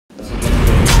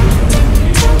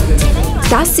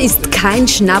Das ist kein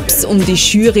Schnaps, um die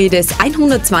Jury des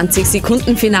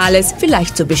 120-Sekunden-Finales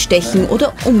vielleicht zu bestechen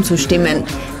oder umzustimmen.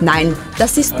 Nein,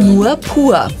 das ist nur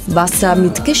pur Wasser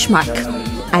mit Geschmack.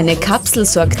 Eine Kapsel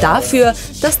sorgt dafür,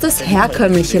 dass das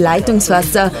herkömmliche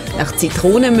Leitungswasser nach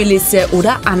Zitronenmelisse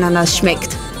oder Ananas schmeckt.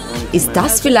 Ist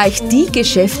das vielleicht die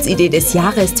Geschäftsidee des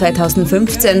Jahres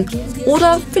 2015?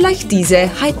 Oder vielleicht diese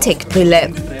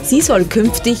Hightech-Brille? Sie soll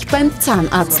künftig beim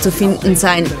Zahnarzt zu finden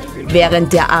sein.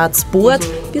 Während der Arzt bohrt,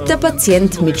 wird der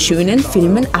Patient mit schönen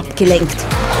Filmen abgelenkt.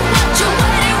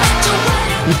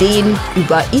 Ideen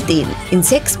über Ideen. In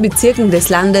 6 Bezirken des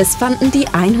Landes fanden die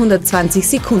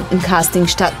 120-Sekunden-Casting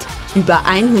statt. Über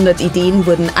 100 Ideen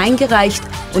wurden eingereicht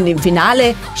und im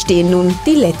Finale stehen nun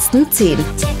die letzten 10.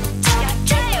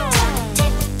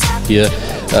 Hier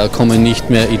kommen nicht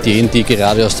mehr Ideen, die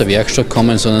gerade aus der Werkstatt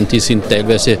kommen, sondern die sind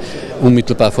teilweise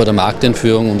unmittelbar vor der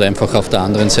Markteinführung und einfach auf der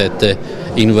anderen Seite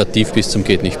innovativ bis zum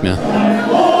geht nicht mehr.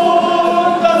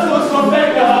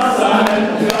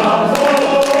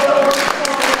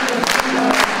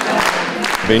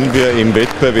 Wenn wir im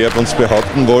Wettbewerb uns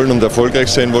behaupten wollen und erfolgreich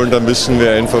sein wollen, dann müssen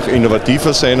wir einfach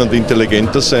innovativer sein und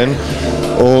intelligenter sein.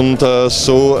 Und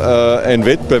so ein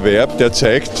Wettbewerb, der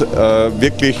zeigt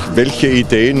wirklich, welche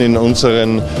Ideen in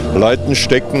unseren Leuten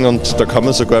stecken, und da kann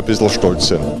man sogar ein bisschen stolz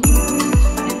sein.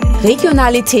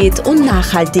 Regionalität und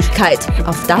Nachhaltigkeit.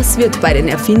 Auf das wird bei den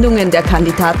Erfindungen der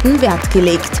Kandidaten Wert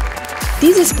gelegt.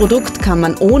 Dieses Produkt kann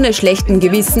man ohne schlechten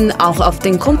Gewissen auch auf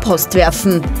den Kompost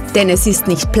werfen, denn es ist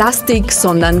nicht Plastik,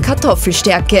 sondern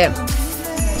Kartoffelstärke.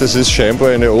 Das ist scheinbar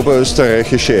eine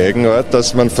oberösterreichische Eigenart,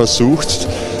 dass man versucht,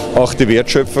 auch die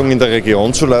Wertschöpfung in der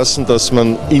Region zu lassen, dass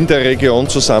man in der Region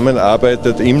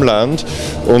zusammenarbeitet, im Land,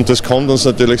 und das kommt uns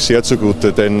natürlich sehr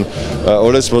zugute, denn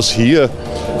alles, was hier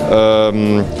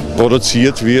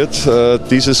produziert wird,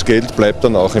 dieses Geld bleibt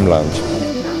dann auch im Land.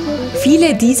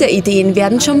 Viele dieser Ideen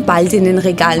werden schon bald in den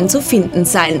Regalen zu finden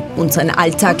sein, unseren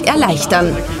Alltag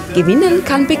erleichtern. Gewinnen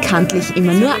kann bekanntlich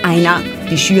immer nur einer.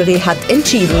 Die Jury hat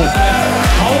entschieden.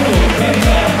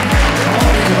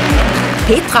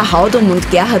 Petra Haudum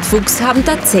und Gerhard Fuchs haben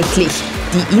tatsächlich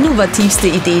die innovativste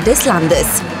Idee des Landes.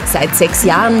 Seit 6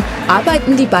 Jahren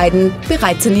arbeiten die beiden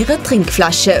bereits an ihrer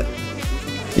Trinkflasche.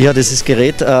 Ja, dieses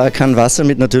Gerät kann Wasser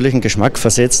mit natürlichem Geschmack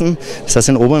versetzen. Das heißt,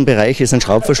 im oberen Bereich ist ein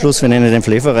Schraubverschluss, wir nennen den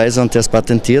Flavorizer, und der ist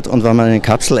patentiert. Und wenn man eine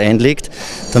Kapsel einlegt,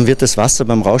 dann wird das Wasser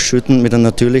beim Rausschütten mit einem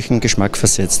natürlichen Geschmack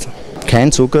versetzt.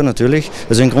 Kein Zucker natürlich.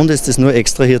 Also im Grunde ist es nur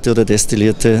extrahierte oder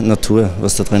destillierte Natur,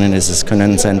 was da drinnen ist. Es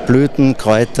können sein Blüten,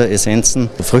 Kräuter, Essenzen,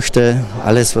 Früchte,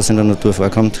 alles, was in der Natur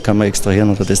vorkommt, kann man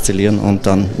extrahieren oder destillieren und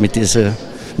dann mit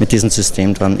diesem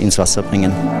System dann ins Wasser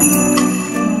bringen.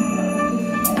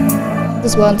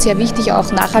 Es war uns sehr wichtig, auch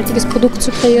ein nachhaltiges Produkt zu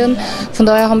kreieren. Von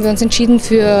daher haben wir uns entschieden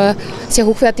für sehr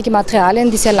hochwertige Materialien,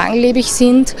 die sehr langlebig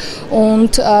sind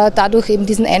und dadurch eben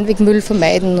diesen Einwegmüll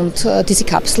vermeiden. Und diese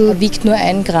Kapsel wiegt nur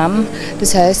 1 Gramm.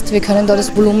 Das heißt, wir können da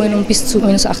das Volumen um bis zu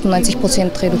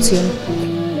 -98% reduzieren.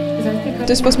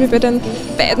 Das, was mich bei den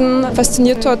beiden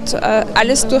fasziniert hat,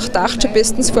 alles durchdacht, schon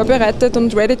bestens vorbereitet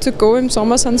und ready to go. Im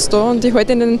Sommer sind sie da und ich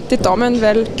halte ihnen die Daumen,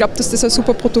 weil ich glaube, dass das ein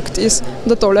super Produkt ist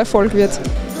und ein toller Erfolg wird.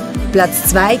 Platz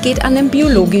 2 geht an den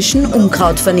biologischen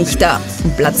Unkrautvernichter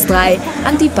und Platz 3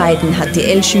 an die beiden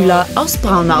HTL-Schüler aus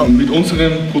Braunau. Mit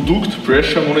unserem Produkt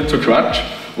Pressure Monitor Crutch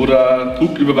oder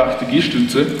drucküberwachte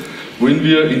Gehstütze wollen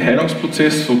wir den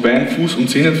Heilungsprozess von Bein-, Fuß- und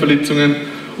Sehnenverletzungen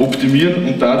optimieren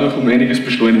und dadurch um einiges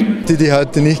beschleunigen. Die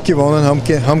heute nicht gewonnen haben,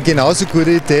 haben genauso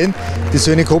gute Ideen. Die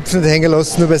sollen den Kopf nicht hängen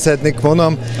lassen, nur weil sie heute nicht gewonnen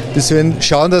haben. Die sollen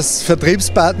schauen, dass sie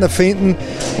Vertriebspartner finden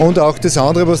und auch das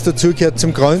andere, was dazugehört,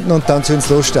 zum Gründen, und dann sollen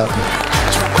sie losstarten.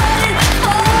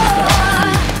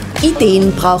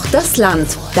 Ideen braucht das Land.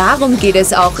 Darum geht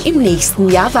es auch im nächsten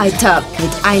Jahr weiter mit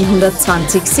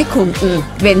 120 Sekunden,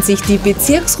 wenn sich die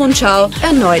Bezirksrundschau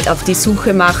erneut auf die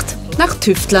Suche macht nach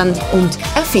Tüftlern und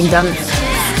Erfindern.